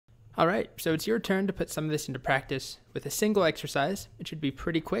All right, so it's your turn to put some of this into practice with a single exercise. It should be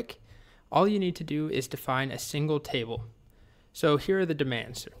pretty quick. All you need to do is define a single table. So here are the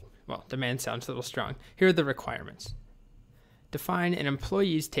demands. Well, demand sounds a little strong. Here are the requirements. Define an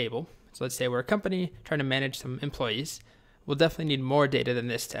employees table. So let's say we're a company trying to manage some employees. We'll definitely need more data than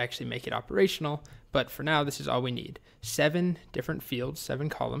this to actually make it operational, but for now, this is all we need. 7 different fields, 7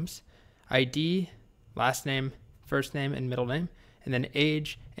 columns, ID, last name, first name, and middle name, and then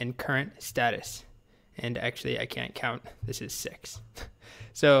age and current status. And actually, I can't count. This is 6.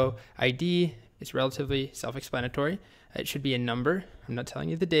 So ID is relatively self-explanatory. It should be a number. I'm not telling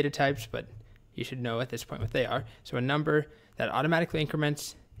you the data types, but you should know at this point what they are. So a number that automatically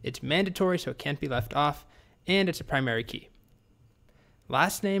increments. It's mandatory, so it can't be left off, and it's a primary key.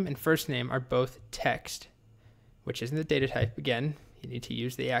 Last name and first name are both text, which isn't the data type. Again, you need to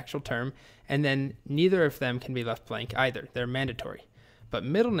use the actual term, and then neither of them can be left blank either. They're mandatory. But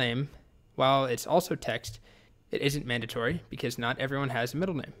middle name, while it's also text, it isn't mandatory because not everyone has a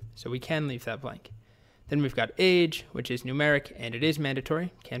middle name, so we can leave that blank. Then we've got age, which is numeric, and it is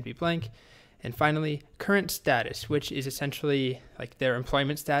mandatory, can't be blank. And finally, current status, which is essentially like their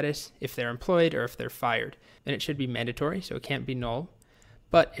employment status, if they're employed or if they're fired. And it should be mandatory, so it can't be null.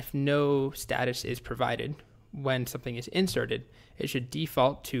 But if no status is provided when something is inserted, it should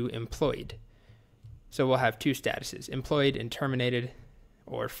default to employed. So we'll have 2 statuses, employed and terminated,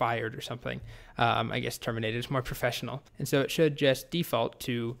 or fired or something. I guess terminated is more professional. And so it should just default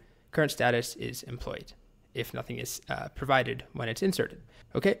to current status is employed if nothing is provided when it's inserted.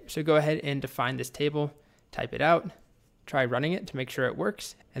 Okay, so go ahead and define this table, type it out, try running it to make sure it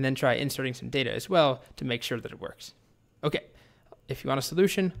works, and then try inserting some data as well to make sure that it works. Okay, if you want a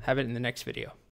solution, have it in the next video.